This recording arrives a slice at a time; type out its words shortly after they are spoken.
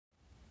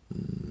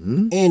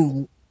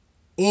And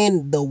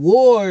in the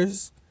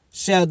wars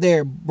shall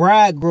their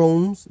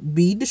bridegrooms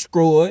be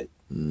destroyed,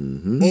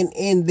 and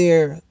in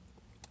their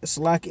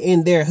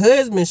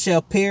husbands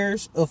shall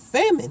perish of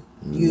famine.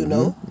 You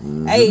know,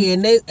 hey,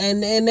 and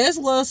that's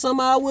where some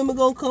of our women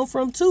gonna come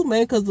from too,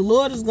 man, because the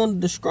Lord is gonna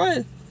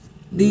destroy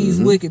these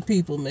wicked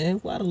people, man.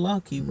 Why the law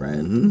keep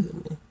riding through here,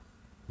 man?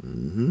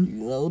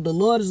 You know, the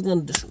Lord is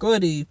gonna destroy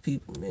these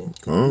people, man.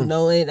 You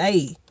know, and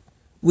hey,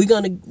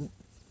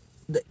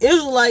 the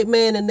Israelite,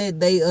 man, in that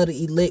day of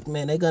the elect,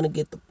 man, they're gonna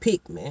get the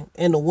pick, man,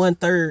 and the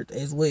 1/3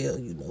 as well.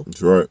 You know,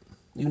 that's right.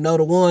 You know,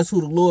 the ones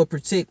who the Lord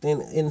protect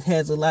and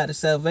has a lot of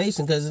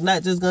salvation, because it's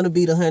not just gonna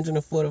be the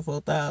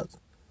 144,000.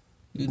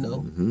 You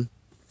know,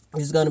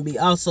 it's gonna be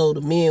also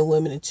the men,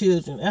 women, and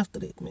children after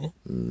that, man.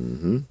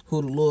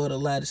 Who the Lord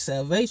allotted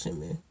salvation,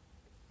 man.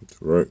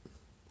 That's right.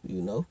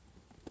 You know,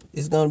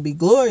 it's gonna be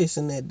glorious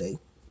in that day.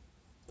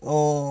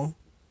 And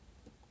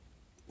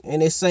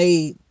it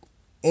say,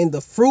 and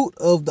the fruit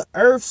of the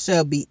earth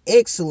shall be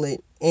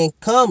excellent and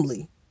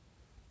comely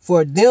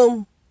for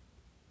them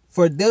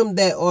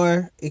that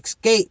are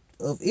escaped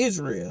of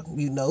Israel.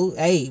 You know,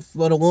 hey,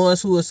 for the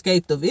ones who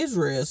escaped of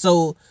Israel.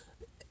 So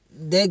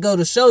they go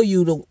to show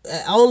you the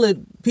only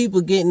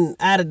people getting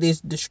out of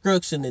this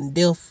destruction and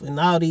death and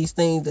all these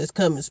things that's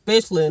coming,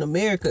 especially in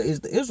America, is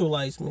the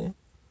Israelites, man.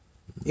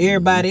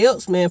 Everybody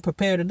else, man,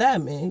 prepare to die,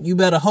 man. You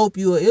better hope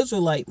you're an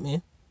Israelite,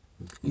 man.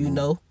 You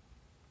know,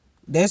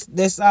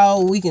 that's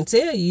all we can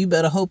tell you. You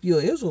better hope you're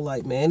an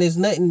Israelite, man. There's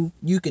nothing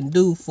you can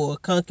do for a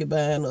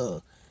concubine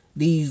or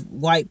these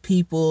white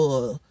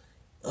people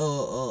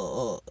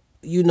or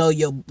you know,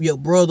 your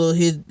brother,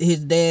 his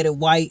dad is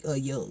white, or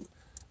your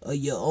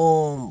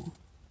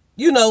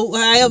you know,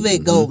 however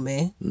it go,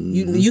 man.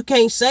 You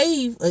can't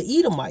save a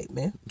Edomite,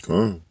 man.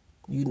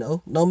 You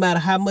know, no matter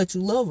how much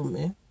you love them,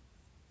 man.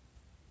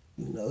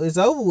 You know, it's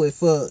over with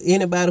for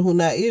anybody who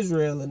not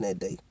Israel in that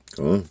day.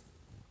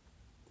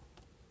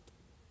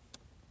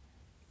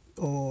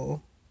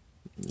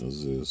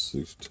 Isaiah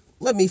 60.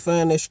 Let me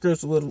find that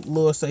scripture where the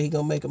Lord say he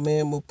gonna make a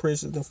man more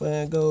precious than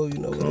fine gold. You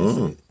know what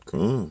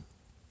I'm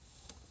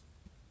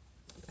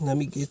Let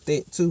me get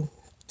that too,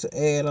 to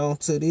add on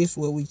to this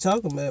what we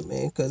talking about,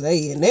 man. Because,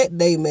 hey, in that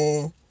day,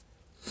 man,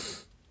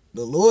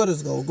 the Lord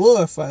is gonna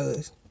glorify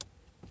us.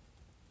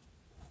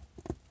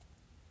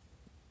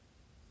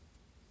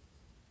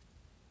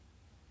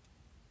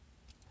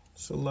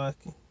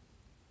 Shalaki.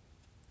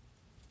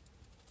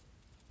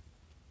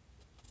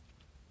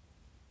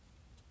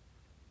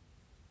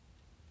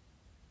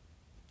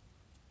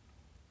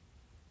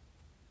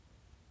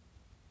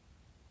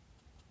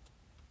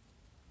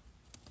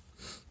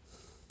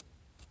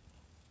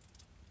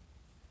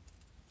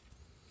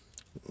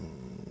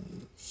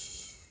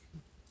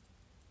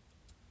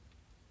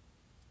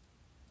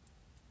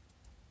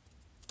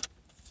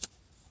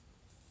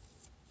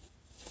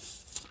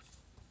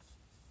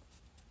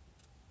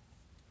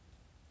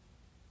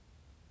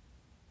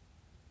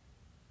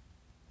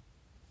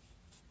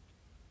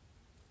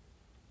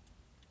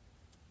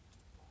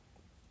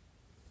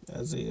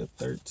 Isaiah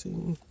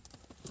 13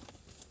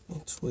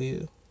 and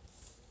 12.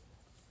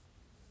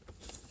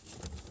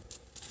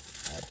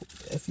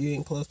 If you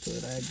ain't close to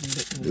it, I get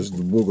it. This is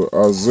the book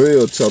of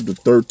Isaiah, chapter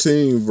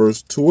 13,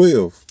 verse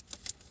 12.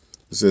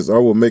 It says, I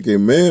will make a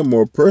man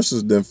more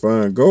precious than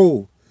fine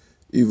gold,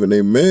 even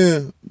a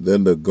man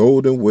than the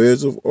golden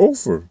wedge of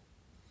Ophir.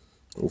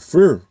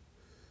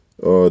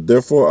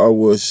 Therefore I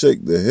will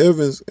shake the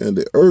heavens, and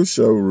the earth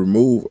shall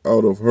remove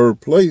out of her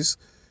place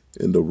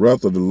in the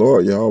wrath of the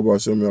Lord, Yahweh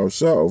Shem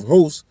Yahushua of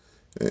hosts,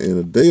 and in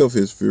the day of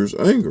his fierce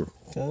anger.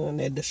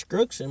 That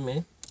destruction,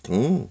 man.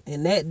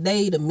 In that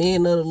day, the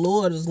men of the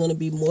Lord is going to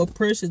be more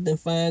precious than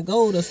fine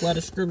gold. That's why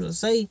the scriptures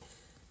say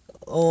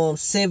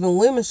 7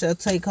 women shall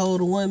take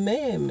hold of one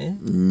man,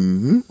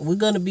 man. We're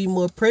going to be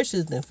more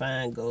precious than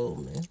fine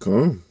gold,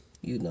 man.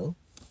 You know.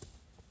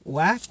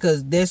 Why?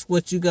 Because that's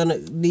what you're going to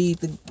need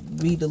to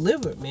be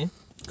delivered, man.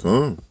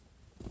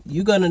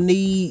 You're going to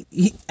need,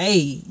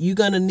 you're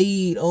going to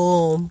need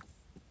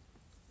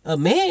a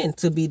man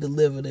to be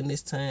delivered in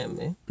this time,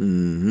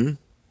 man.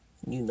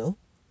 You know.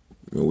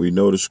 And we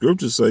know the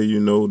scriptures say, you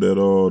know, that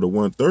the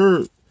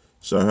 1/3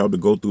 shall have to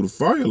go through the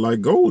fire like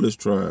gold is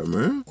tried,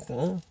 man.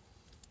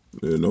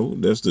 You know,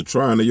 that's the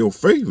trying of your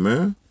faith,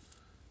 man.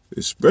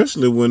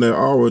 Especially when that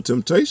hour of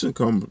temptation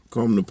come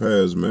to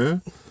pass,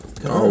 man.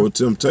 The hour of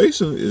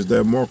temptation is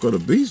that mark of the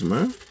beast,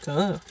 man.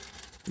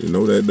 You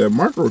know, that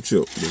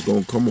microchip is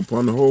going to come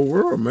upon the whole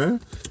world,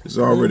 man. It's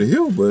already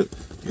here, but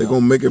they're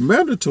going to make it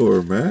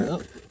mandatory, man.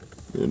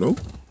 You know?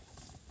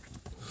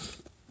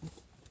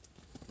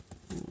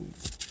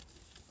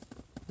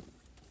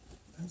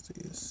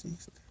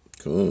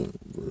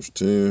 Verse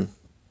 10.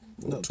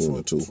 No,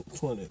 22.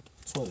 20.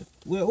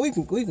 Well, we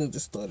can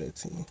just start at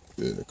 10.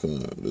 Yeah,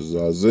 this is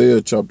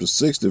Isaiah chapter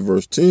 60,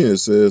 verse 10. It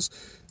says,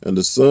 and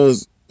the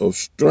sons of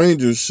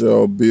strangers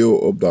shall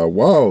build up thy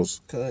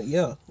walls.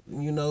 Yeah,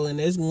 you know, and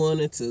that's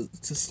going into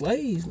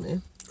slaves,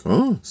 man.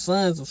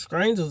 Sons of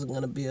strangers are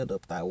gonna build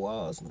up thy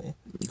walls, man.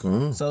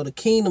 Come. So the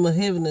kingdom of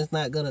heaven is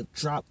not gonna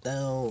drop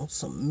down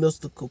some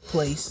mystical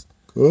place,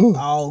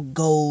 all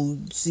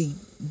gold, see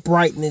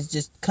brightness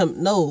just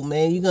come. No,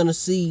 man, you're gonna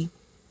see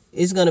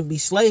it's gonna be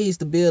slaves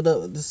to build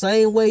up the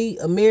same way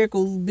America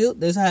was built.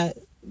 That's how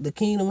the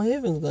kingdom of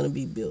heaven is gonna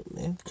be built,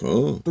 man.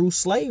 Through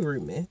slavery,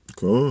 man.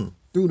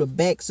 Through the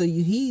backs of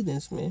you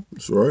heathens, man.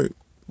 That's right.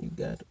 You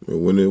got it.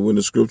 When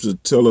the scriptures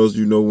tell us,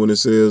 when it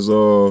says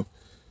you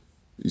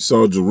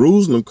saw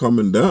Jerusalem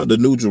coming down, the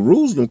new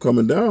Jerusalem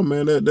coming down,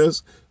 man,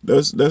 that's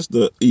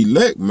the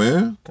elect,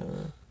 man.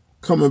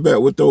 Coming back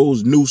with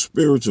those new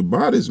spiritual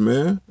bodies,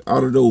 man,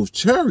 out of those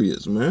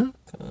chariots, man.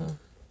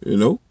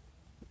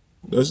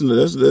 That's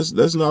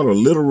not a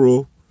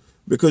literal,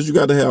 because you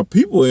got to have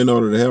people in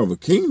order to have a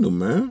kingdom,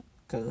 man.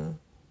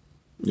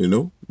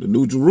 The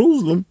new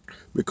Jerusalem,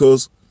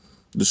 because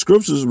the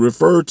scriptures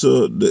refer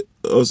to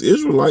us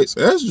Israelites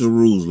as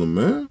Jerusalem,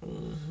 man.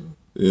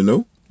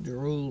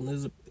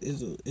 Jerusalem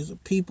is a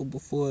people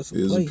before it's a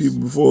place. It's a people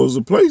before it's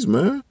a place,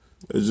 man.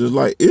 It's just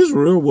like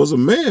Israel was a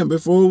man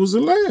before it was a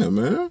land,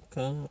 man.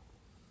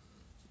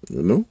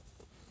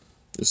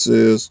 It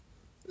says,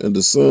 and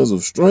the sons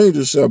of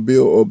strangers shall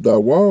build up thy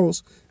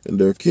walls, and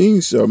their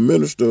kings shall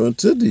minister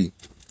unto thee.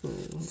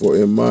 For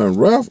in mine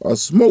wrath I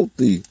smote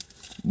thee,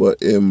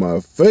 but in my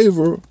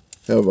favor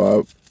have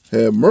I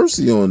had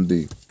mercy on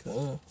thee.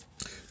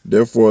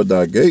 Therefore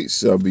thy gates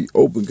shall be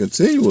open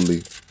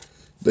continually.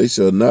 They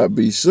shall not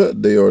be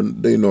shut day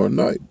nor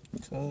night.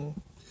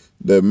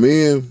 That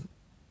men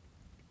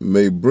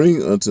may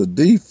bring unto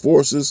thee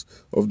forces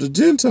of the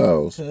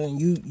Gentiles.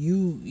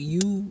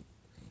 And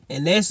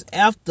that's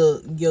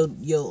after your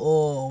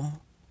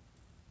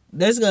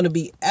that's gonna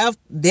be after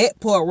that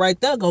part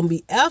right there. Gonna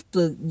be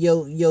after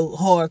your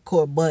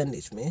hardcore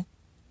bondage, man.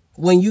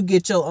 When you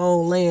get your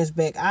own lands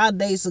back, our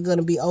days are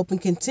gonna be open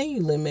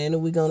continually, man,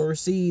 and we're gonna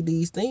receive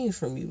these things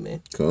from you,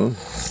 man.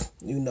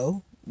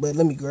 But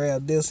let me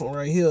grab this one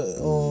right here.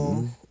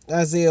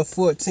 Isaiah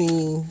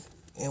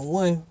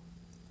 14:1.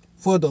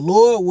 For the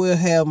Lord will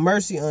have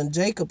mercy on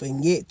Jacob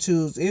and yet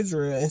choose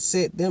Israel and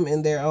set them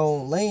in their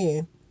own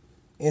land,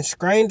 and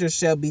strangers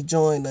shall be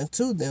joined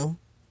unto them,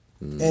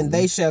 and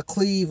they shall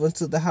cleave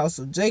unto the house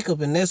of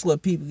Jacob. And that's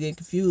what people get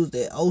confused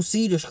at. Oh,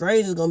 see, the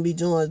strangers gonna be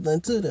joined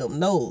unto them.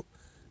 No,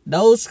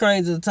 those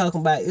strangers are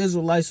talking about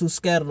Israelites who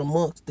scattered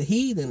amongst the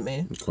heathen,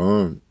 man.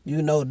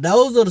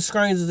 Those are the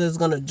strangers that's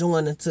gonna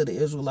join into the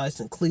Israelites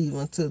and cleave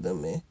unto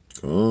them, man.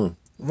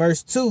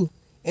 Verse 2,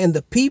 and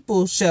the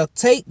people shall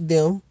take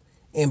them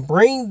and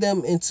bring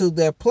them into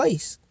their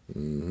place,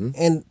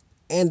 and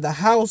the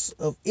house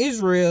of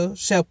Israel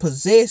shall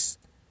possess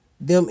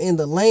them in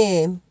the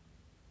land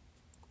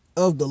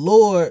of the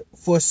Lord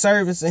for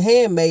servants and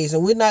handmaids.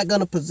 And we're not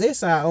going to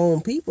possess our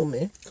own people,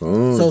 man.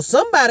 So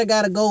somebody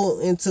got to go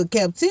into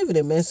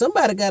captivity, man.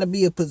 Somebody got to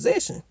be a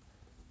possession.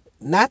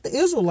 Not the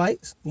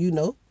Israelites,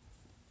 you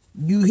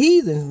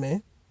heathens,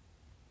 man.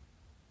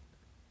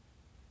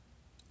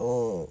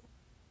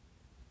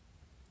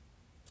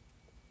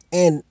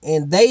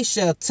 And they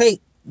shall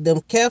take them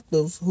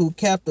captives, who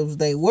captives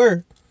they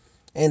were,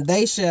 and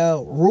they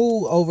shall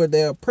rule over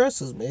their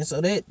oppressors, man.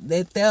 So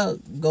that'll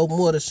go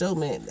more to show,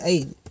 man,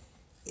 hey,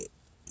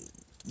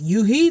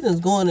 you heathens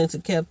going into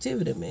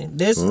captivity, man.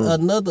 That's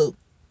another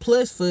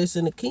plus for us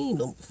in the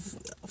kingdom,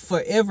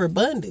 forever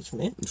bondage,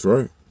 man. That's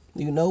right.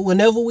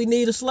 Whenever we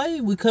need a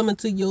slave, we come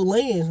into your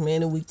lands,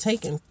 man, and we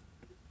taking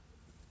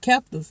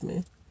captives,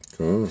 man.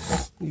 You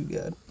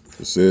got it.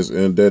 It says,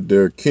 and that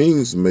their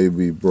kings may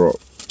be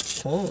brought.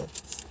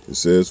 It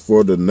says,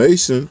 for the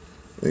nation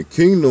and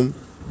kingdom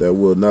that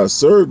will not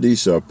serve thee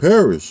shall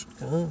perish.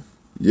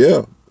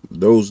 Yeah,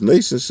 those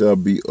nations shall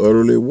be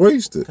utterly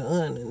wasted.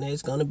 And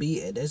that's gonna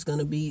be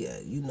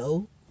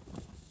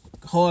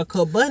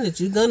hardcore bondage.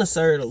 You're gonna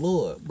serve the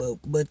Lord,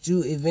 but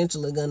you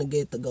eventually gonna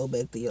get to go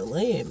back to your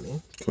land,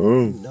 man.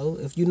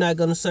 If you're not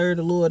gonna serve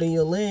the Lord in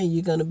your land,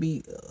 you're gonna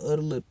be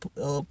utterly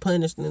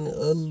punished and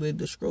utterly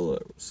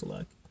destroyed. So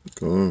like,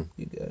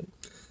 you got it.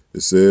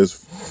 It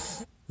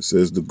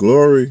says the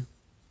glory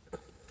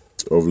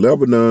of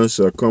Lebanon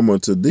shall come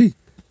unto thee,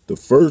 the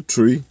fir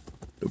tree,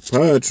 the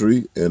pine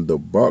tree, and the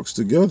box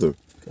together,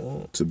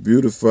 to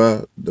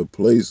beautify the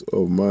place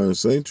of mine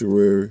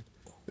sanctuary,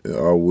 and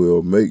I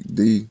will make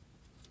the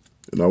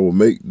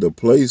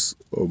place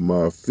of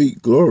my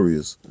feet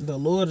glorious. The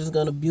Lord is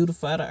gonna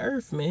beautify the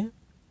earth, man.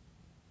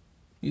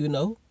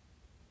 The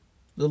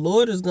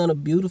Lord is gonna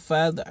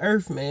beautify the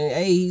earth, man.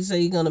 Hey, he said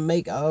he's gonna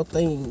make all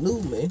things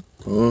new, man.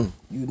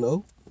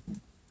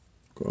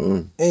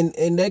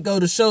 And that go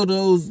to show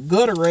those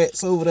gutter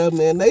rats over there,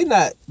 man. They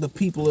not the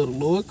people of the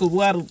Lord, because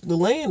why the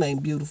land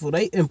ain't beautiful?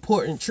 They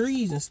importing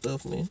trees and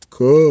stuff, man.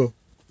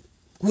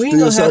 We ain't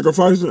still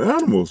sacrificing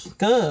animals.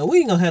 We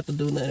ain't gonna have to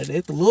do none of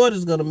that. The Lord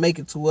is gonna make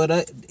it to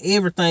where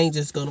everything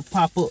just gonna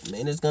pop up,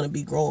 man. It's gonna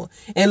be growing,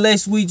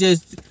 unless we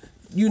just,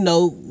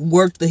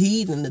 work the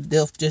heathen to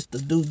death just to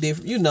do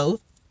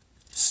different,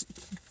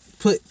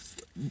 put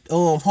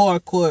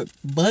hardcore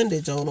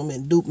bondage on them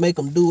and make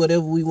them do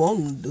whatever we want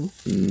them to do.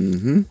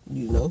 Mm-hmm.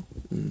 You know.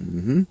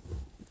 Mm-hmm.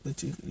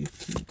 But you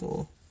keep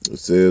going. It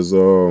says,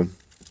 the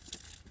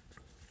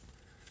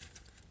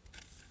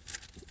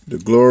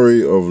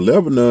glory of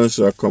Lebanon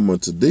shall come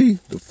unto thee,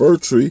 the fir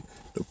tree,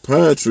 the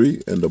pine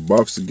tree, and the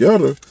box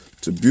together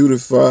to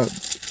beautify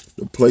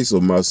the place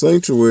of my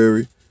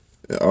sanctuary,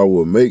 and I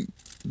will make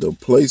the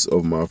place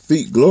of my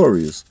feet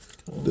glorious.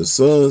 The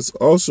sons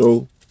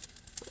also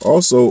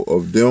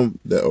of them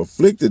that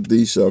afflicted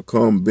thee shall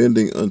come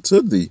bending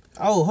unto thee.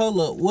 Oh, hold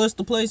up. What's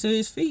the place of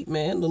his feet,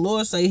 man? The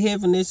Lord say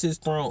heaven is his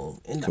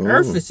throne, and the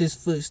earth is his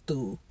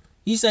footstool.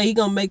 He say he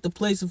gonna make the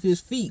place of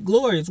his feet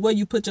glorious. Where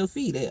you put your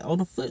feet at? On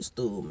the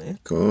footstool, man.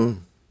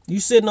 Come.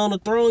 You sitting on the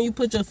throne, you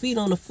put your feet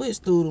on the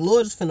footstool. The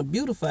Lord is finna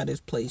beautify this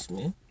place,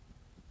 man.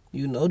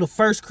 You know, the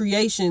first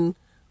creation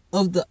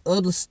of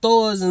the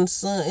stars and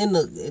sun, in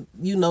the,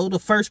 you know, the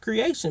first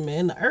creation,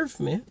 man, the earth,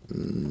 man.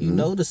 Mm-hmm. You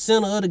know, the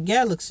center of the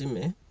galaxy,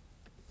 man.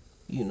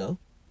 You know,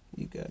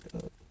 you got it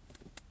up.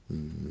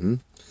 Mm-hmm.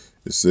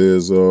 It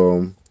says,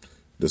 the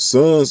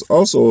sons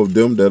also of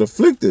them that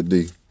afflicted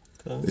thee,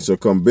 they shall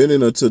come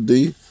bending unto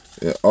thee,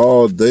 and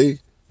all they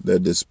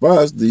that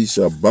despise thee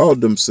shall bow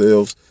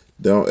themselves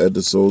down at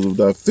the soles of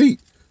thy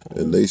feet,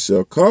 and they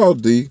shall call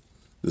thee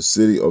the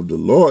city of the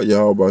Lord,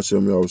 Yahweh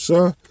B'Shem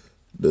Yahushua,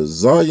 the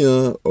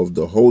Zion of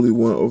the Holy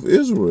One of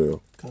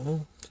Israel.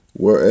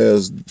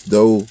 Whereas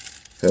thou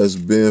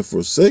hast been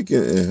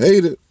forsaken and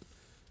hated.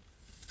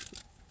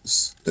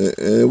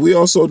 And we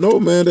also know,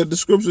 man, that the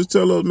scriptures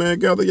tell us, man,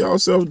 gather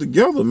yourselves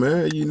together,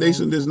 man. Your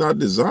nation does not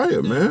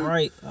desire, man.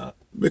 Right.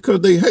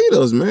 Because they hate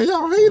us, man.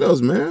 Y'all hate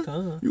us,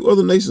 man. You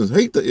other nations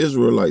hate the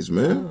Israelites,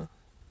 man.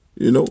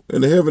 You know,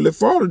 and the Heavenly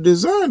Father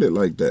designed it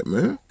like that,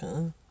 man.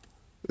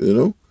 You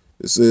know,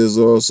 it says,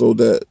 so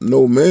that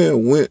no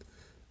man went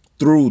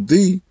through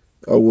thee,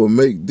 I will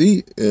make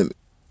thee an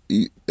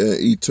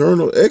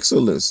eternal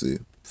excellency.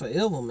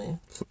 Forever, man.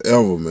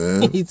 Forever,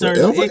 man.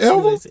 Eternal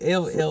excellence.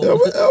 Ever.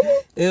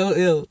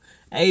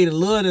 Hey, the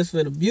Lord is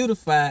finna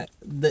beautify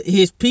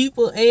his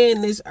people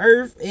and this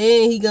earth,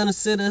 and he gonna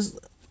set us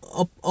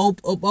up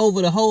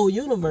over the whole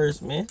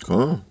universe, man.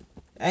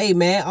 Hey,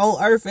 man,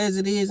 on earth as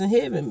it is in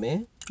heaven,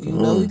 man. You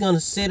know, we're gonna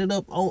set it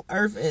up on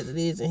earth as it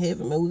is in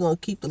heaven, man. We're gonna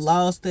keep the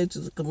laws, statutes,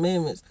 and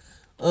commandments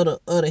of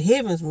the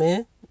heavens,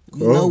 man.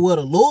 You know where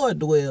the Lord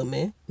dwell,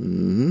 man.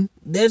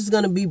 That's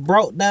gonna be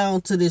brought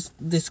down to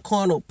this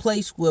carnal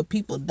place where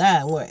people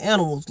die, where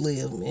animals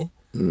live, man.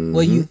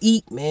 Where you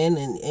eat, man,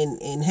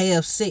 and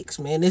have sex,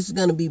 man. This is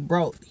gonna be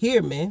brought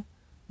here, man.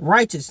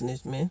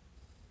 Righteousness, man.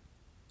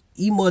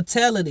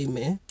 Immortality,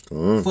 man.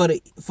 For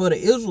the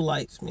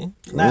Israelites, man.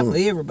 Not for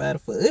everybody,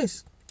 for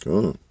us.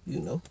 You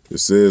know. It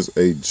says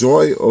a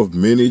joy of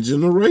many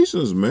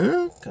generations,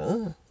 man.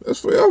 That's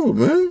forever,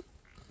 man.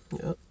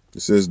 Yep.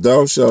 It says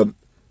thou shalt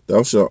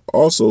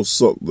also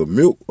suck the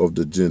milk of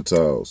the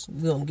Gentiles.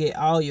 We're going to get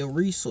all your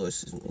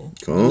resources, man.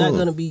 We're not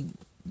going to be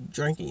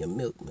drinking your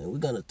milk, man. We're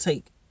going to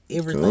take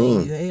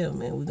everything you have,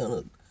 man. We're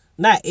going to,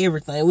 not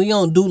everything. We're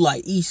going to do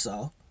like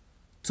Esau,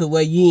 to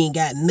where you ain't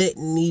got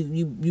nothing.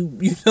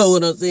 You know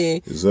what I'm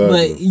saying?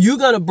 Exactly. But you're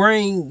going to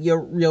bring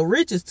your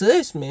riches to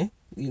us, man.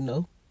 You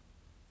know.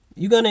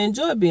 You're going to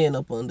enjoy being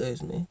up under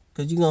us, man.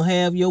 Because you're going to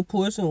have your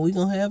portion, we're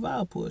going to have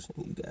our portion.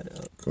 You got it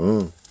up.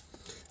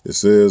 It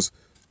says,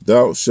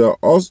 thou shalt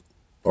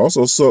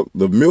also suck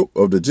the milk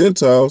of the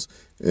Gentiles,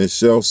 and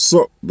shalt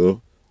suck the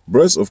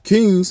breast of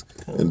kings,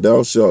 and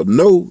thou shalt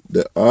know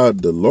that I,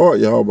 the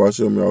Lord Yahweh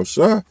B'Shem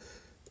Yahushua,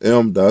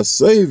 am thy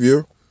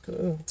Savior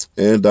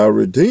and thy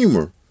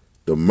Redeemer,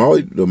 the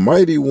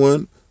mighty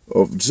one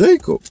of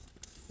Jacob.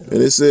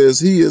 And it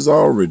says he is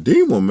our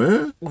Redeemer,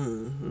 man.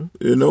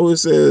 You know, it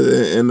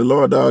says, and the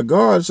Lord our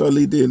God shall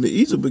lead thee into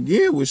Egypt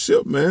again with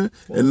ship, man,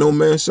 and no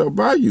man shall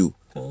buy you.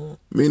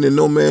 Meaning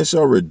no man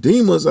shall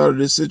redeem us out of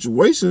this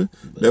situation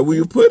that we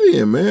were put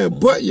in, man.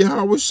 But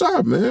Yahweh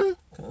Shai, man.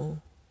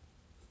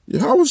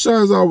 Yahweh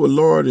Shai is our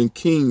Lord and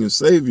King and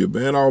Savior,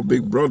 man. Our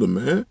big brother,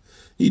 man.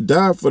 He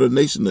died for the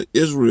nation of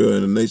Israel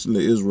and the nation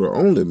of Israel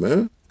only,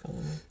 man.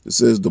 It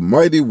says the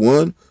mighty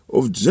one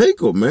of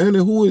Jacob, man.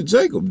 And who is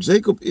Jacob?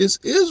 Jacob is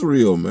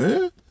Israel,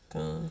 man.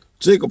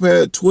 Jacob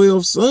had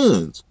 12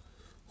 sons,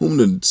 whom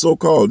the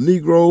so-called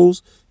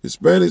Negroes,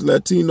 Hispanics,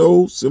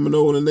 Latinos,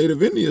 Seminole, and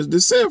Native Indians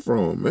descend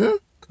from, man.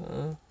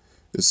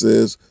 It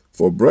says,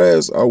 for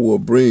brass I will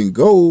bring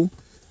gold,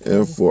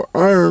 and for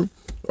iron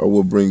I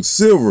will bring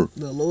silver.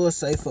 The Lord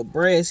say for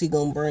brass he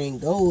gonna bring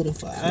gold, and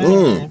for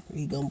iron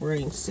he gonna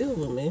bring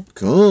silver, man.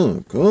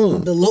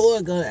 The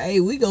Lord hey,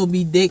 we gonna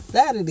be decked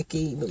out of the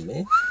kingdom,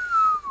 man.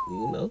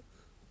 You know.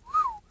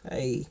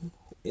 Hey,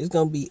 it's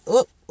gonna be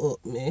up,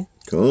 man.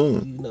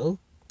 You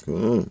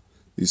know.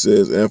 He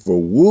says, and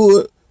for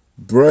wood,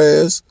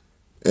 brass,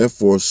 and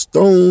for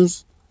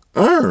stones,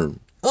 iron.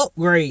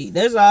 Upgrade.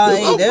 That's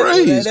all.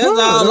 That's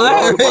all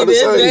I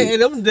heard.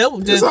 Them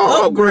just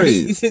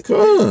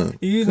upgrades.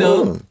 You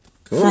know,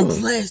 from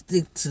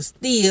plastic to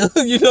steel.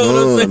 You know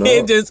what I'm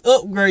saying? Just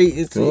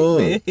upgrade.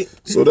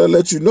 So that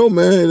let you know,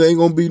 man, it ain't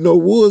gonna be no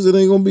woods. It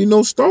ain't gonna be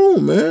no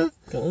stone, man.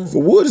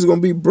 For wood, it's going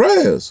to be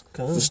brass.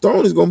 For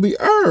stone, it's going to be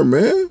iron,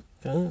 man.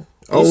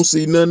 I don't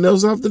see nothing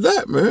else after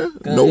that, man.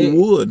 No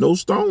wood, no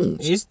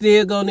stones. It's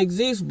still going to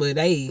exist, but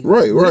hey,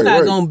 we're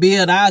not going to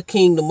build our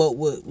kingdom up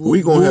with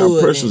we going to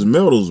have precious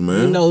metals,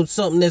 man. You know,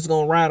 something that's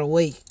going to rot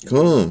away.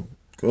 Come.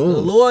 The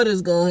Lord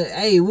is going to,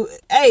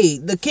 hey,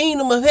 the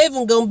kingdom of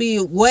heaven going to be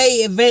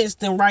way advanced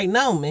than right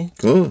now, man.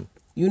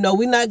 You know,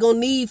 we're not going to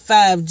need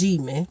 5G,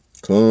 man.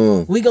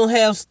 We going to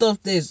have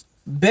stuff that's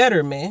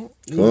better, man.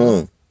 You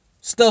know?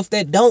 Stuff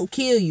that don't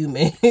kill you,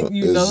 man.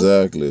 You know?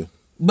 Exactly.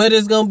 But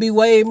it's going to be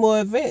way more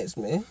advanced,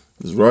 man.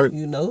 That's right.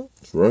 You know?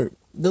 That's right.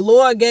 The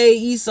Lord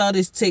gave Esau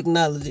this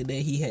technology that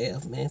he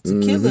have, man, to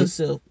kill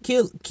himself.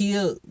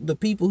 Kill the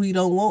people he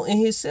don't want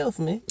and himself,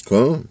 man.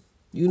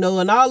 You know,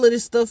 and all of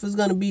this stuff is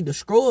going to be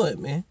destroyed,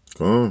 man.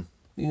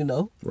 You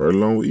know? Right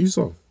along with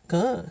Esau.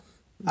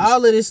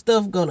 All of this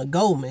stuff going to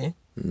go, man.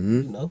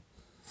 You know?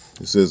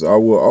 It says, I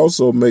will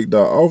also make thy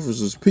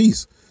officers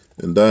peace,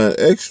 and thine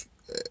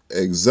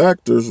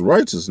exactors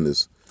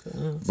righteousness.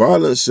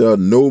 Violence shall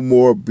no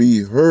more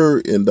be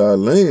heard in thy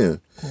land.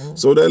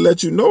 So that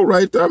let you know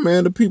right there,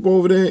 man, the people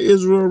over there in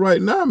Israel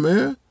right now,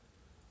 man,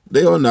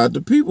 they are not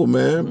the people,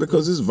 man,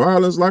 because it's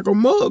violence like a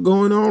mug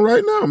going on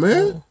right now,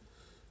 man.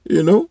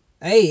 You know?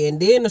 Hey, and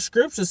then the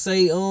scriptures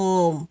say,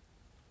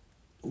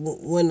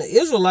 when the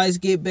Israelites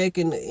get back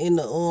in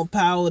the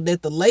power,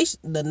 that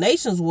the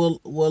nations will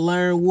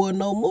learn war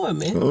no more,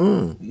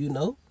 man. You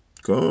know?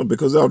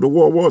 Because after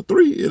World War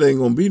III, it ain't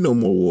gonna be no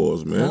more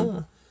wars,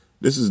 man.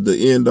 This is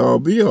the end all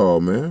be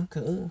all, man.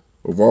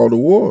 Of all the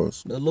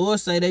wars. The Lord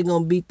say they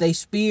gonna beat their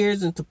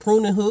spears into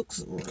pruning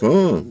hooks.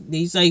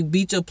 He say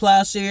beat your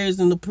plowshares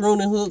into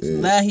pruning hooks.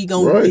 Now he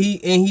gonna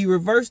he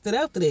reversed it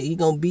after that. He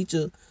gonna beat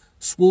your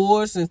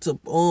swords into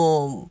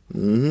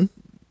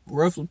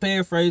roughly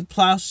paraphrase,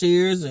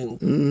 plowshares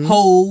and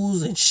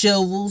hoes and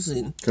shovels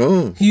and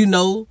you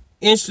know,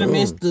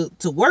 instruments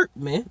to work,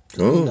 man.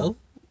 You know.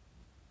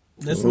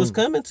 That's what's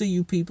coming to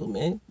you people,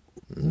 man.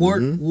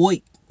 Work,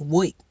 wait.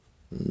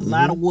 A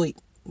lot of weight.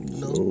 You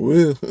know?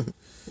 So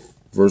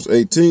verse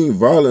 18,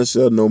 violence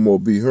shall no more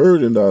be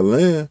heard in thy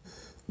land,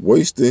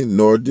 wasting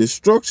nor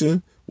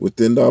destruction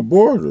within thy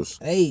borders.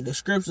 Hey, the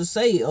scriptures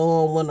say,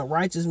 when the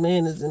righteous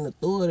man is in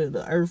authority,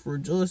 the earth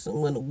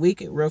rejoicing. When the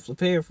wicked, roughly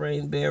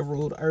paraphrase, bear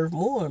rule the earth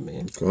more,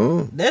 man.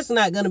 That's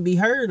not going to be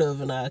heard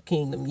of in our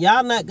kingdom.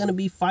 Y'all not going to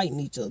be fighting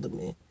each other,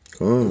 man.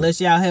 Unless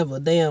y'all have a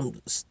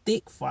damn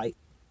stick fight.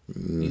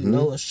 You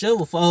know, a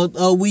shovel fight.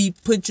 We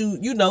put you,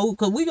 you know,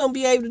 because we going to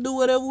be able to do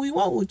whatever we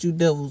want with you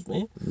devils,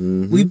 man.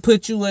 We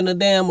put you in a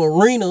damn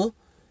arena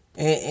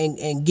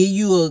and give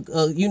you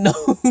a you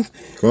know,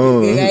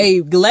 hey,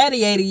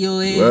 gladiator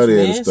your ass,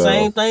 gladiator man. Style.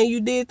 Same thing you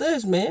did to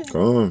us, man.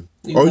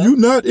 You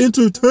not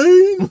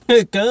entertained?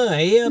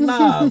 Hell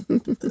nah.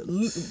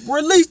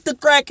 Release the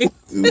Kraken.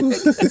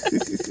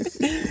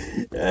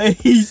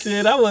 He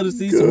said, I want to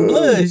see some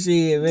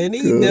bloodshed, man.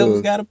 These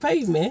devils got to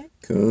pay, man.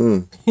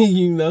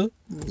 You know.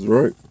 That's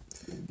right.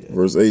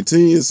 Verse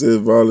 18, it says,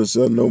 violence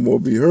shall no more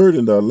be heard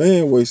in thy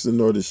land, wasting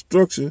nor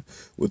destruction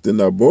within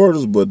thy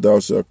borders, but thou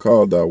shalt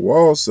call thy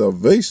walls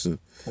salvation,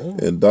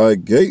 and thy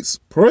gates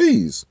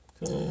praise.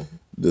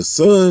 The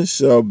sun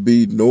shall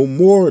be no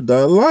more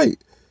thy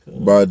light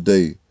by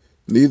day,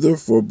 neither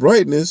for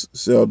brightness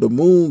shall the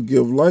moon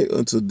give light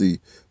unto thee,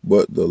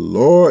 but the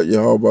Lord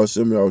Yahweh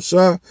Shem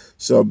Yahushua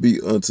shall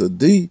be unto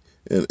thee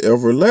an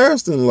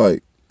everlasting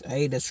light.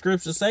 Hey, the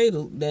scriptures say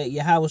that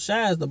Yahweh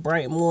Shai is the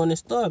bright morning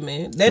star,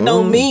 man. That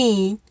don't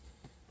mean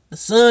the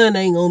sun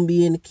ain't gonna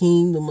be in the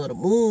kingdom or the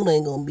moon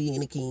ain't gonna be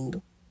in the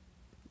kingdom.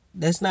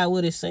 That's not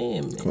what it's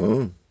saying,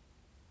 man.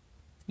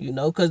 You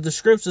know, because the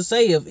scriptures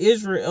say if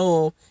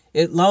Israel,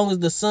 as long as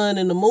the sun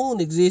and the moon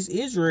exist,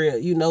 Israel,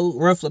 you know,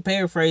 roughly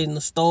paraphrasing,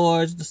 the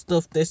stars, the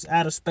stuff that's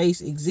out of space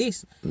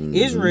exists.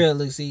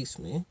 Israel exists,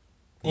 man.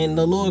 And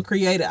the Lord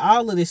created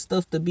all of this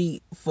stuff to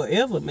be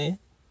forever, man.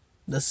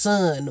 The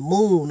sun, the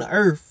moon, the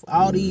earth,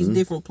 all these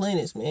different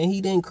planets, man.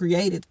 He didn't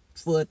create it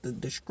for it to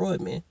destroy,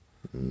 man.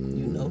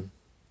 You know.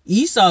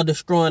 Esau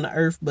destroying the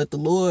earth, but the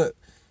Lord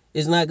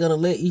is not going to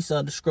let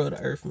Esau destroy the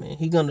earth, man.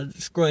 He's going to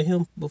destroy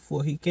him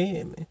before he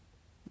can, man.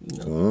 You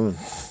know.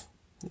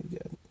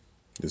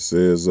 It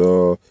says,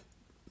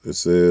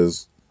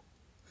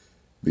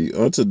 be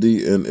unto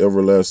thee an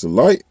everlasting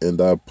light, and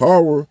thy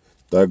power,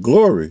 thy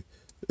glory.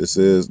 It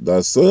says,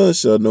 thy sun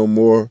shall no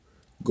more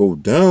go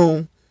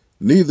down,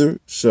 neither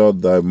shall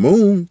thy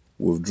moon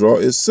withdraw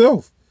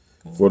itself.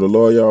 For the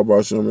Lord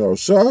Yahweh Shem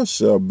Yahushua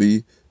shall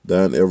be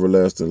thine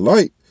everlasting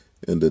light,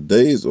 and the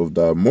days of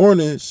thy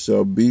mourning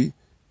shall be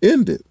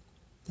ended.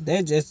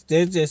 They're just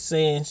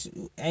saying,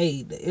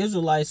 hey, the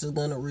Israelites is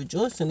gonna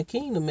rejoice in the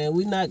kingdom, man.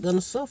 We're not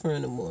gonna suffer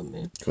anymore,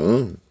 man.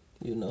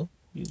 You know.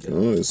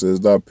 It says,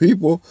 thy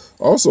people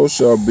also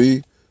shall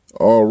be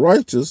all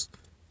righteous.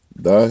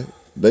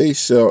 They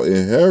shall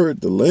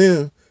inherit the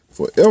land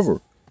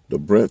forever, the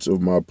branch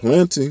of my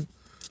planting,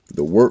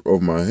 the work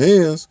of my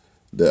hands,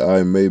 that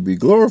I may be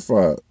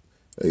glorified.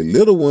 A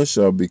little one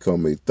shall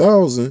become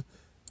 1,000,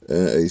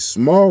 and a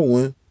small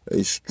one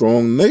a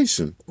strong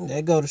nation.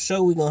 That go to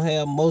show we gonna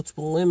have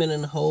multiple women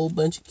and a whole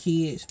bunch of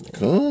kids,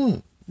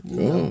 man.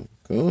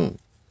 Come.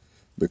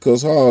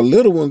 Because how a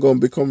little one gonna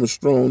become a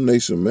strong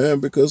nation, man?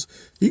 Because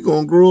he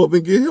gonna grow up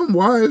and get him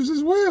wives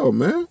as well,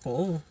 man.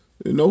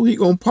 You know, he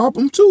gonna pop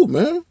them too,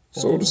 man.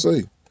 So to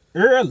say.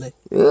 Early,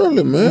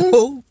 man.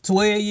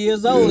 12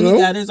 years old, he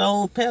got his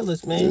own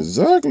palace, man.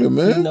 Exactly,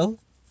 man.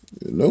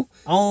 You know,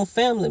 own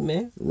family,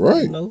 man.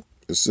 Right. You know,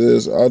 it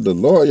says, the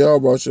Lord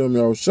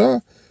Yahweh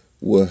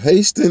will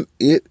hasten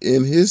it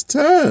in His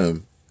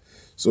time.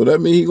 So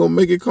that means He gonna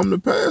make it come to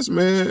pass,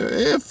 man,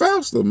 and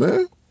faster,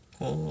 man.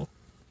 You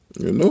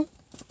know.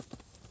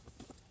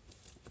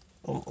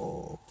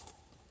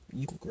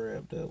 You can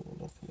grab that one.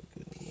 I'm finna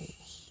get it.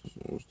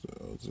 What's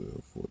that?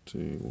 Isaiah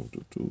 14, 1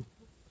 to 2.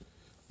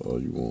 Oh,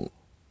 you want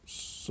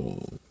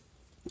song?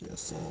 Yeah,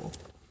 song.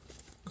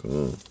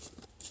 Come.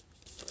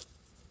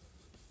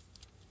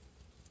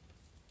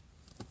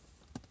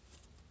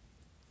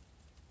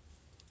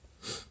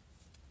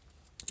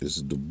 This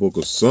is the book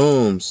of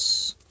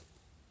Psalms.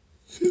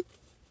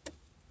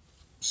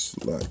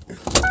 Slack.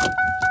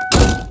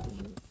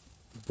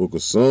 Book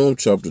of Psalms,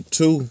 chapter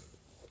 2.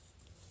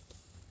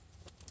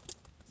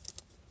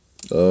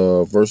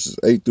 Verses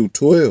 8 through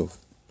 12.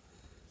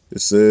 It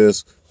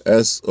says,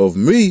 as of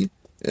me,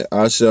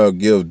 I shall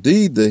give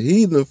thee the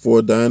heathen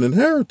for thine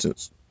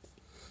inheritance,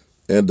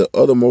 and the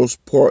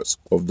uttermost parts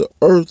of the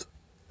earth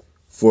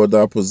for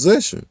thy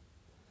possession.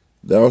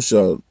 Thou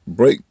shalt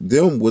break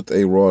them with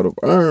a rod of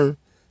iron,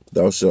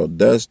 thou shalt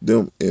dash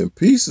them in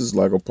pieces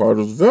like a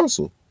potter's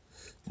vessel.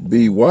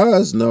 Be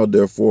wise now,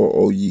 therefore,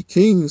 O ye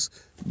kings,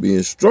 be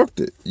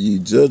instructed, ye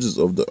judges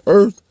of the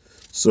earth.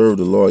 Serve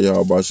the Lord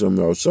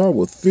Yahweh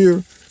with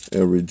fear,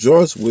 and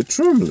rejoice with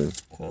trembling.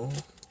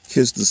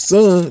 Kiss the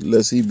Son,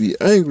 lest he be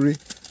angry,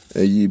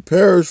 and ye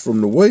perish from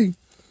the way,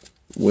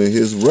 when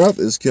his wrath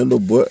is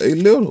kindled but a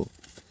little.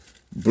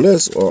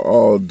 Blessed are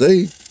all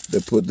they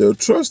that put their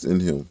trust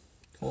in him.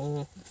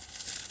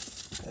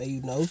 Hey,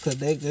 you know, because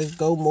they just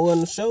go more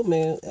in the show,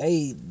 man.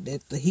 Hey,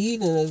 that the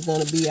heathen is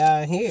going to be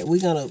our hair. We're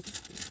going to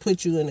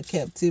put you into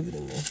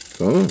captivity, man.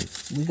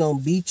 We're going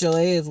to beat your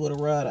ass with a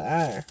rod of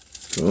iron.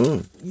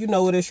 You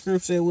know what that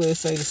scripture said where it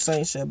say the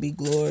saints shall be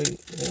glory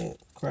and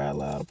cry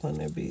loud upon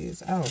their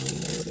beds. I don't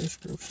even know what that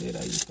scripture said.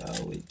 I used to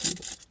always get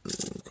it.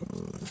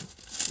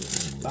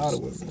 Thought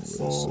it was in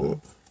song.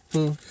 I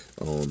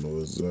don't know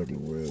exactly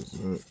where it's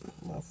at.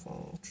 My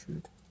phone,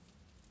 true.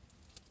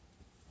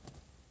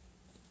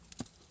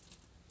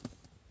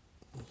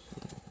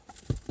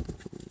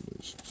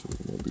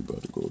 Might be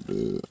about to go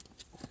dead.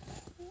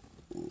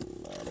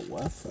 Nah, the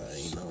Wi-Fi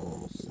ain't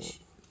on.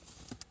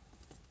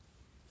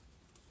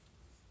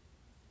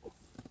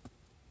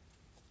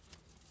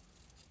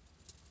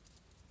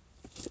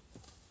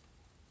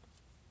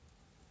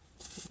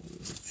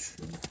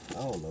 I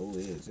don't know where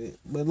is it.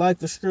 But like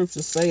the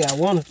scriptures say, I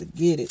wanted to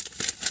get it.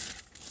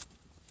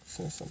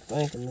 Since I'm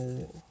thinking of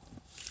it.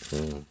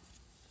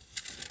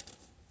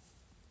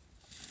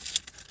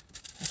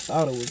 I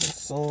thought it was in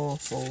Psalm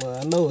somewhere.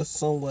 I know it's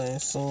somewhere in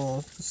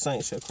Psalms. The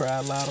saints shall cry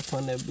loud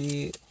upon their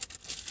bed.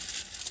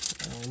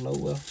 I don't know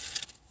where.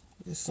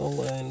 It's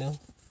somewhere in there.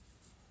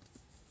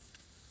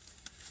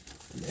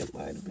 That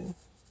might have been.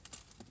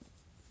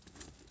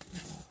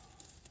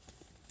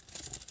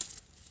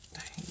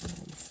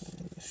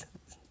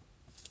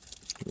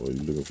 While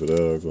you looking for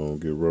that, I'm going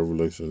to get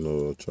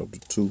Revelation chapter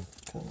 2.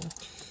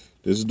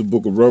 This is the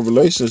book of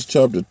Revelations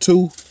chapter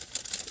 2,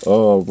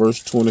 verse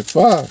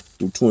 25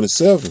 through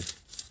 27.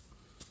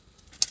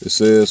 It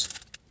says,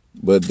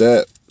 but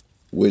that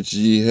which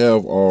ye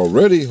have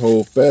already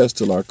hold fast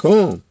till I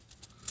come.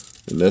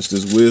 And that's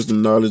this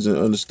wisdom, knowledge, and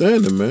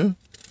understanding, man.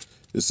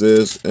 It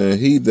says, and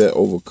he that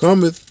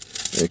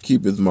overcometh and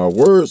keepeth my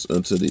words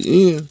unto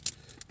the end,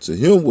 to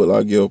him will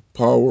I give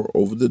power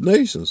over the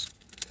nations.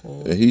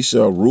 And he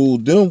shall rule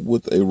them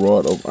with a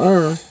rod of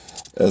iron,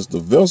 as the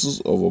vessels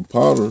of a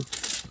potter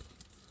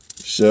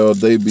shall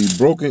they be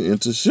broken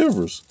into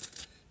shivers,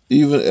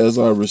 even as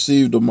I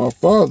received of my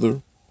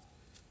Father.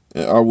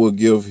 And I will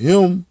give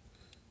him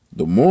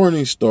the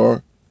morning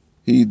star.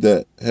 He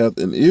that hath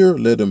an ear,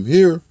 let him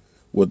hear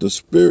what the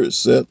Spirit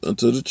saith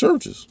unto the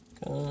churches.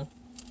 You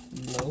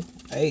know,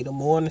 hey, the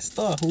morning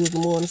star. Who is the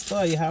morning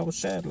star? Yahweh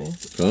Shai, man.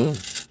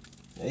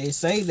 They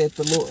say that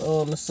the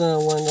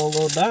sun wasn't gonna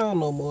go down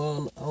no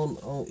more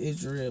on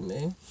Israel,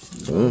 man.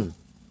 You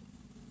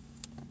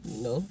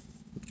know.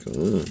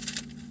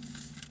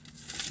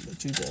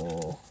 But you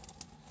know,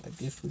 I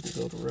guess we can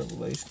go to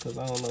Revelation because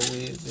I don't know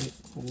where is it.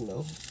 You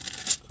know.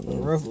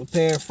 Roughly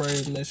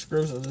paraphrasing that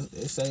scripture,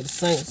 it say the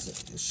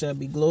saints shall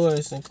be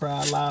glorious and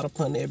cry loud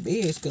upon their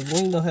beds, because we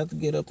ain't gonna have to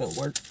get up and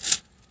work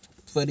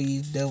for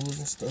these devils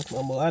and stuff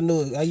no more. I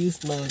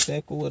used to know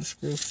exactly what the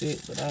scripture said,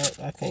 but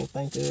I can't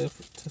think of it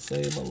to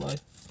save my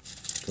life.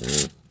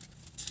 This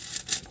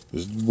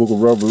is the book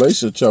of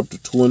Revelation, chapter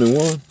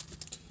 21,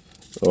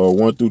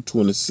 1 through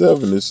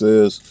 27. It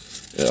says,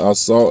 and I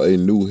saw a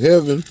new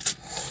heaven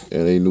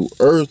and a new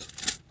earth,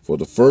 for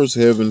the first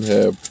heaven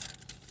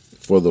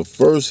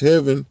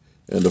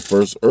and the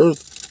first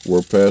earth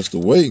were passed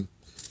away,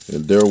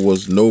 and there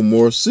was no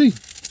more sea.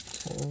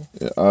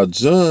 And I,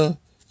 John,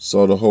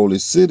 saw the holy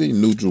city,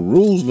 New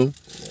Jerusalem,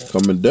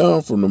 coming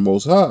down from the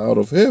Most High out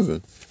of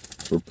heaven,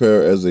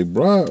 prepared as a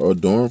bride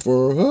adorned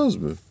for her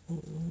husband.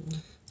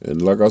 And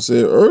like I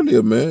said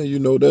earlier, man, you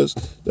know that's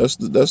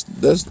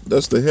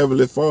the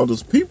Heavenly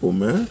Father's people,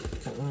 man.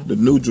 The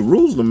New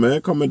Jerusalem,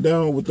 man, coming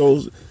down with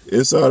those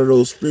inside of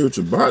those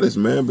spiritual bodies,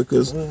 man,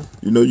 because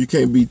you know you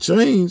can't be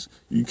changed.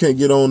 You can't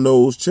get on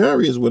those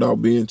chariots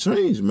without being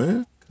changed,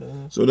 man.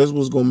 So that's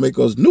what's gonna make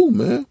us new,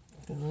 man.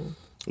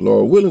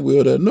 Lord willing,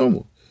 we're that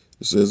number.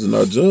 It says, and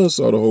I, John,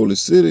 saw the holy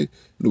city,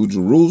 New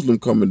Jerusalem,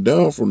 coming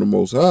down from the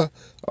Most High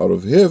out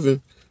of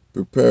heaven,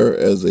 prepared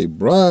as a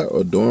bride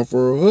adorned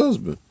for her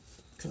husband.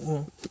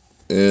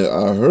 And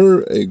I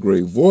heard a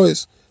great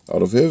voice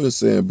out of heaven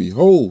saying,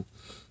 behold,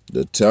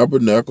 the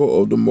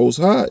tabernacle of the Most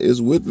High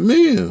is with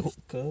men,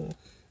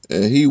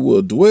 and he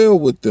will dwell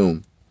with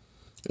them,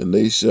 and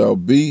they shall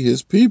be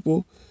his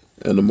people,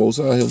 and the Most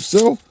High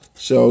himself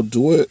shall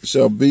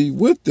be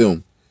with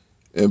them,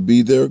 and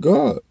be their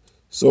God.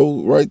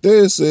 So right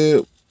there it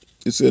said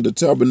the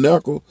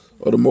tabernacle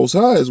of the Most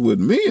High is with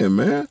men,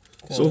 man.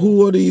 So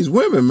who are these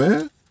women,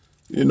 man?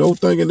 You know,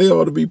 thinking they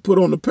ought to be put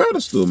on the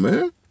pedestal,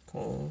 man.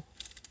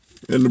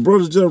 And the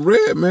brothers just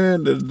read,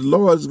 man, that the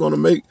Lord is going to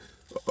make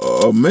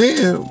a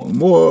man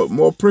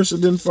more precious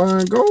than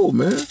fine gold,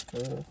 man.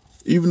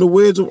 Even the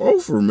wedge of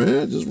Ophir,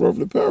 man, just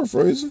roughly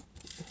paraphrasing.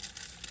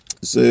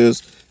 It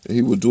says, and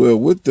he will dwell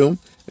with them,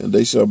 and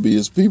they shall be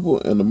his people,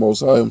 and the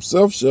Most High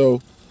himself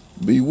shall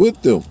be with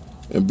them,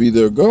 and be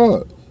their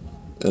God.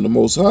 And the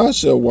Most High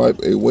shall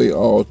wipe away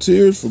all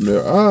tears from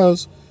their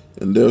eyes,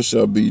 and there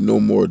shall be no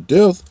more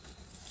death,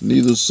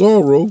 neither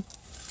sorrow,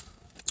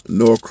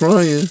 nor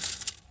crying,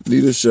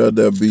 neither shall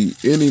there be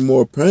any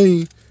more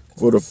pain,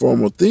 for the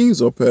former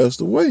things are passed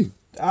away.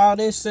 All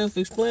that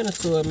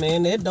self-explanatory,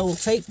 man. That don't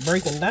take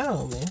breaking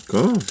down, man.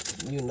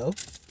 You know.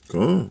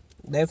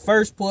 That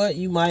first part,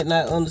 you might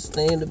not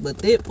understand it, but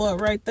that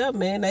part right there,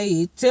 man,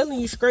 they telling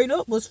you straight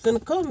up what's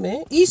finna come,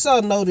 man.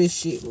 Esau know this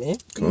shit, man.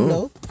 You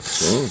know.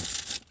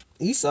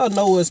 Esau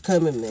know what's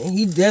coming,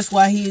 man. That's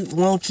why he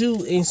wants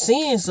you in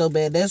sin so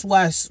bad. That's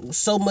why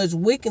so much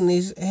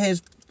wickedness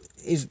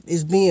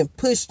is being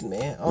pushed,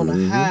 man, on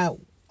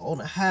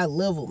a high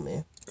level,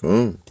 man.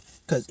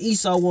 Cause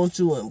Esau wants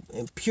you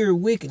in pure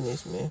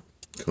wickedness, man.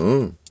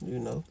 You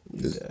know.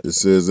 It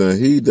says, and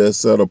he that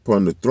sat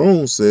upon the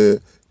throne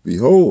said,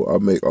 behold, I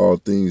make all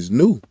things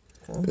new.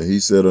 And he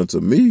said unto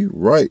me,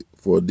 write,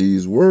 for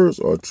these words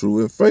are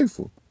true and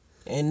faithful.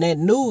 And that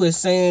new is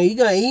saying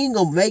he ain't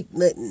gonna make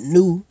nothing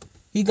new.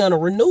 He gonna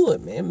renew it,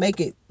 man. Make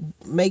it,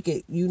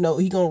 you know,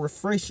 he gonna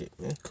refresh it,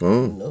 man.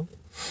 You know?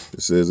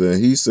 It says,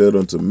 and he said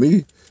unto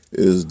me, it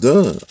is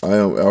done. I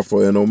am Alpha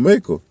and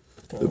Omega,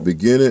 the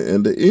beginning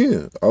and the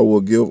end. I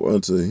will give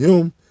unto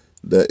him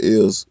that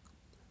is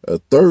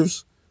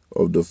athirst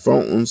of the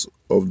fountains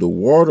of the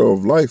water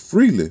of life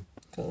freely.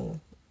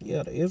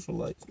 Yeah, the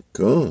Israelites.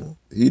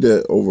 He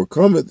that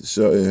overcometh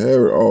shall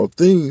inherit all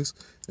things,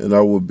 and I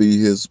will be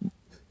his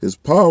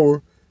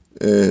power,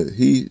 and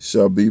he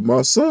shall be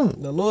my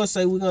son. The Lord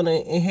say we're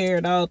gonna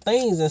inherit all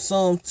things. In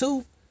Psalm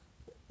 2,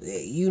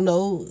 you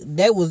know,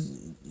 that was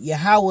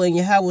Yahweh and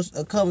Yahweh,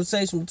 a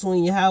conversation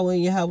between Yahweh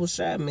and Yahweh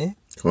Shai, man.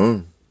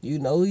 You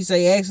know, he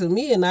say, ask of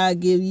me, and I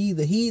give ye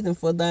the heathen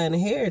for thine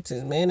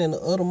inheritance, man, in the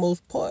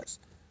uttermost parts,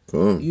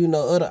 you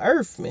know, of the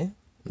earth, man.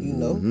 You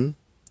know.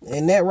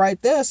 And that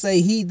right there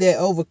say, he that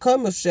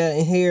overcometh shall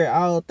inherit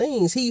all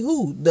things. He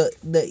who? The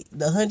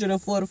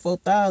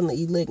 144,000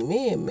 elect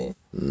men, man.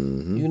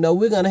 You know,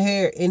 we're going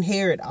to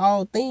inherit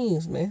all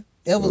things, man.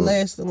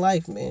 Everlasting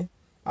life, man.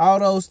 All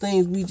those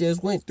things we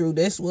just went through,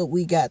 that's what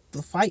we got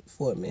to fight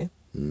for, man.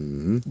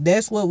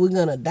 That's what we're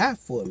going to die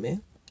for,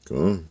 man.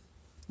 You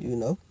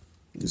know.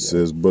 It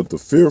says, but the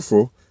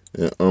fearful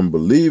and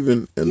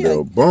unbelieving and the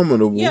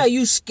abominable. Yeah,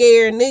 you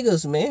scared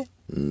niggas, man.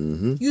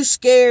 You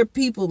scared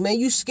people, man.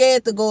 You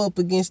scared to go up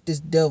against this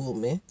devil,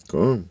 man.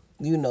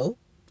 You know.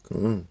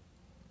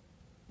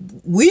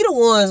 We the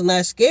ones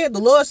not scared. The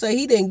Lord say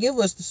he didn't give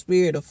us the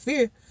spirit of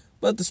fear,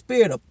 but the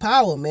spirit of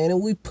power, man.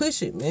 And we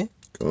push it, man.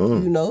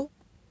 You know.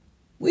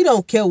 We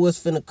don't care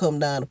what's finna come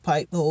down the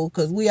pipe hole,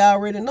 because we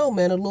already know,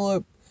 man. The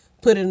Lord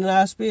put it in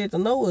our spirit to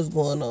know what's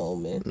going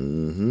on,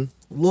 man.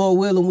 Lord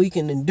willing, we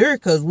can endure,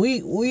 because we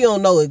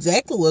don't know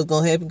exactly what's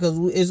going to happen, because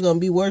it's going to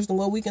be worse than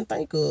what we can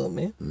think of,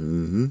 man.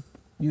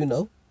 You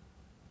know.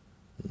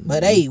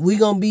 But hey, we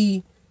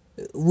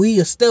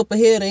a step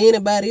ahead of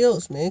anybody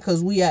else, man,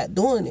 because we out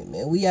doing it,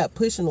 man. We out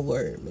pushing the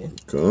word, man.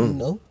 You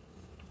know.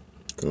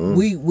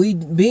 We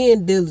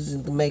being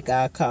diligent to make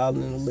our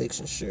calling and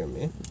election sure,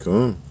 man.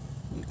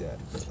 You got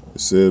it. It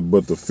said,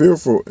 but the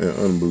fearful and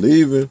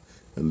unbelieving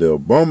and the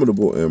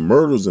abominable and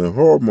murderers and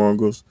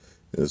whoremongers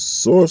and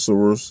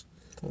sorcerers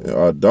and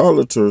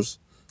idolaters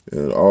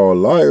and all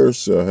liars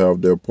shall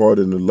have their part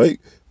in the lake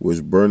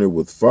which burneth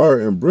with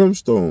fire and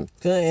brimstone.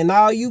 And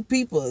all you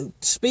people,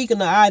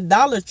 speaking of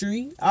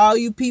idolatry, all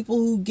you people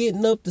who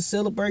getting up to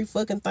celebrate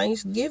fucking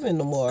Thanksgiving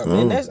tomorrow,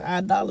 man, that's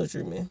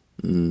idolatry,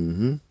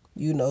 man.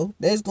 You know,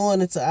 that's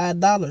going into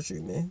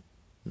idolatry, man.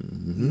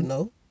 You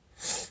know.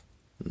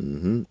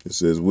 It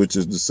says, which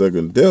is the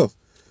second death.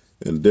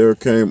 And there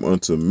came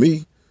unto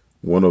me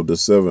one of the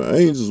seven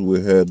angels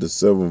which had the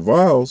seven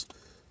vials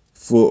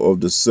full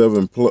of the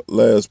seven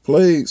last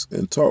plagues,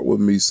 and talked with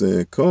me,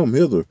 saying, Come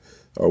hither,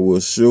 I will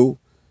show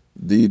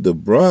thee the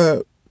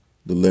bride,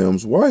 the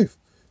Lamb's wife.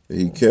 And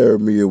he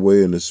carried me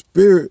away in the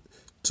spirit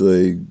to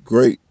a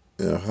great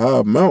and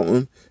high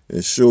mountain,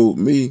 and showed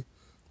me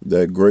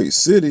that great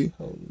city,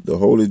 the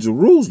holy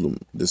Jerusalem,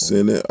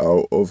 descended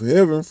out of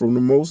heaven from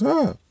the Most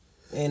High.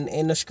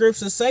 And the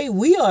scriptures say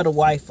we are the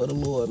wife of the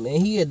Lord, man.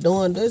 He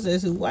adorned us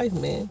as his wife,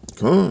 man.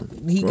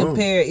 He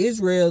compared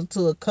Israel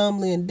to a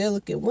comely and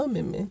delicate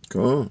woman, man.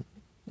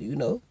 You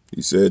know.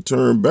 He said,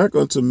 Turn back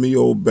unto me,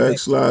 O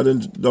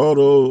backsliding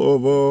daughter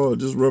of,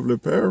 just roughly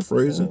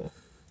paraphrasing.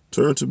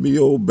 Turn to me,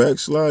 O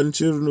backsliding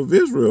children of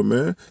Israel,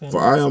 man. For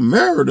I am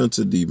married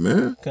unto thee,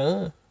 man.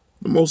 The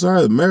Most High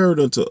is married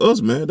unto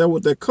us, man. That's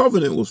what that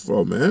covenant was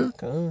for, man.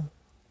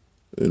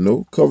 You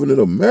know, covenant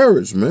of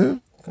marriage,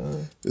 man.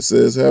 It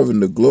says, having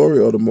the glory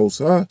of the Most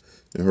High,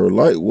 and her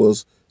light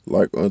was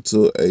like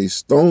unto a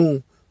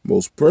stone,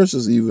 most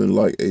precious, even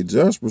like a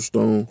jasper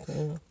stone,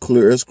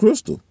 clear as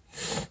crystal,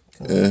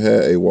 and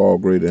had a wall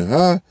great and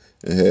high,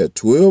 and had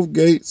 12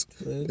 gates,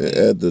 and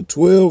at the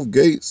 12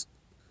 gates,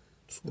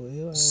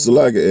 12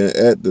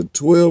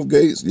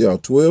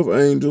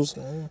 angels,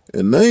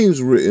 and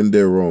names written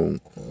thereon,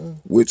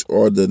 which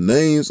are the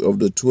names of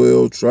the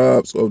 12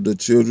 tribes of the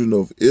children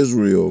of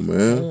Israel,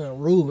 man.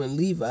 Reuben,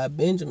 Levi,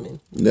 Benjamin,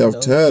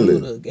 Naphtali,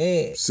 Judah,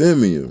 Gad,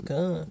 Simeon,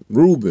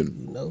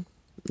 Reuben,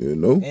 you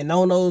know, and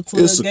on those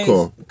 12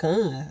 Issachar.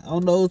 gates,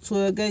 on those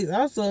 12 gates,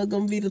 also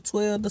gonna be the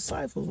 12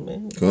 disciples,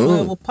 man.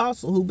 12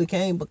 apostles who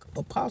became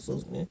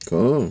apostles, man.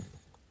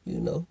 You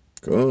know.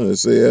 It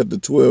say at the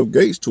 12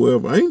 gates,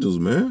 12 angels,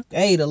 man.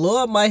 Hey, the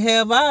Lord might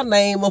have our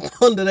name up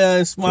under there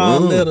in small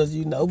letters,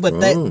 you know, but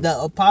the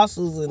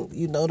apostles and,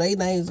 you know, their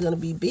name's going to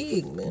be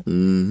big, man.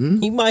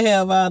 He might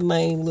have our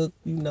name, look,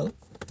 you know,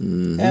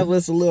 have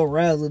us a little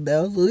razzle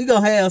dazzle. So he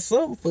going to have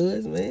something for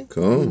us, man.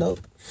 You know.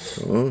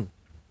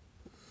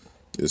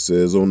 It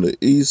says on the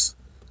east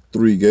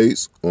 3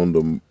 gates, on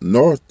the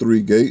north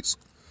 3 gates,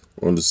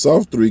 on the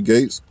south 3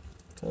 gates,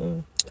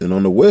 and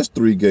on the west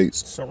 3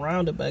 gates.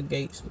 Surrounded by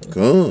gates,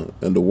 man.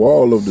 And the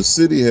wall of the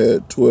city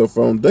had 12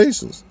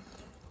 foundations.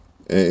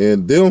 And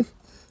in them,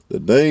 the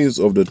names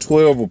of the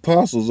 12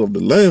 apostles of the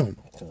Lamb.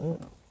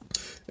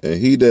 And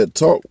he that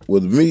talked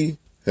with me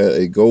had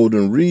a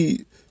golden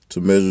reed to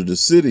measure the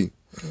city,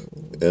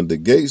 and the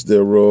gates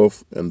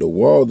thereof, and the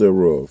wall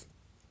thereof.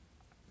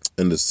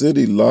 And the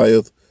city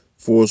lieth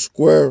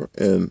foursquare,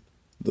 and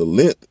the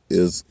length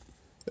is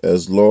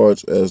as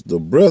large as the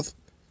breadth.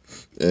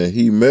 And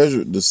he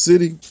measured the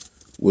city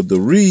with the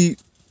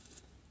reed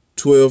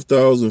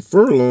 12,000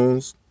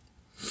 furlongs.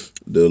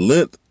 The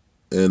length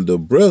and the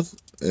breadth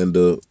and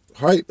the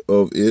height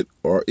of it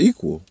are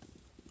equal.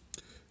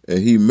 And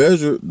he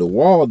measured the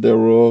wall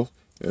thereof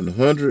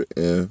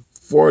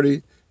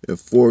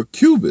 144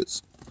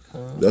 cubits.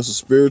 That's a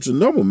spiritual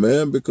number,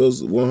 man,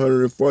 because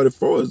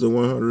 144 is the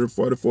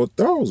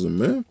 144,000,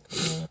 man.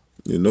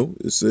 You know,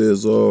 it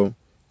says,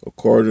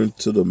 according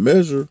to the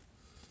measure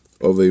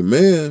of a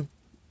man,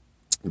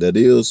 that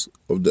is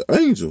of the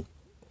angel.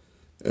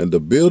 And the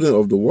building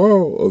of the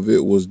wall of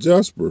it was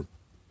jasper,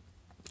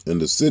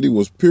 and the city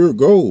was pure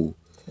gold,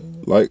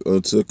 like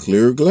unto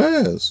clear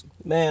glass.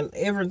 Man,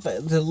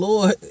 everything, the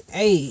Lord,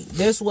 hey,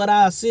 that's what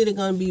our city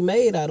gonna be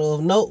made out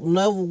of. No,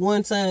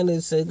 one time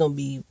they say gonna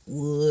be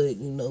wood,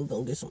 you know,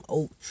 gonna get some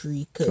oak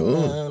tree cut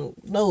down.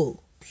 No,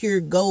 pure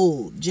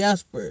gold,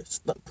 jasper,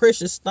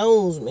 precious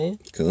stones, man.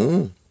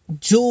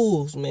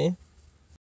 Jewels, man.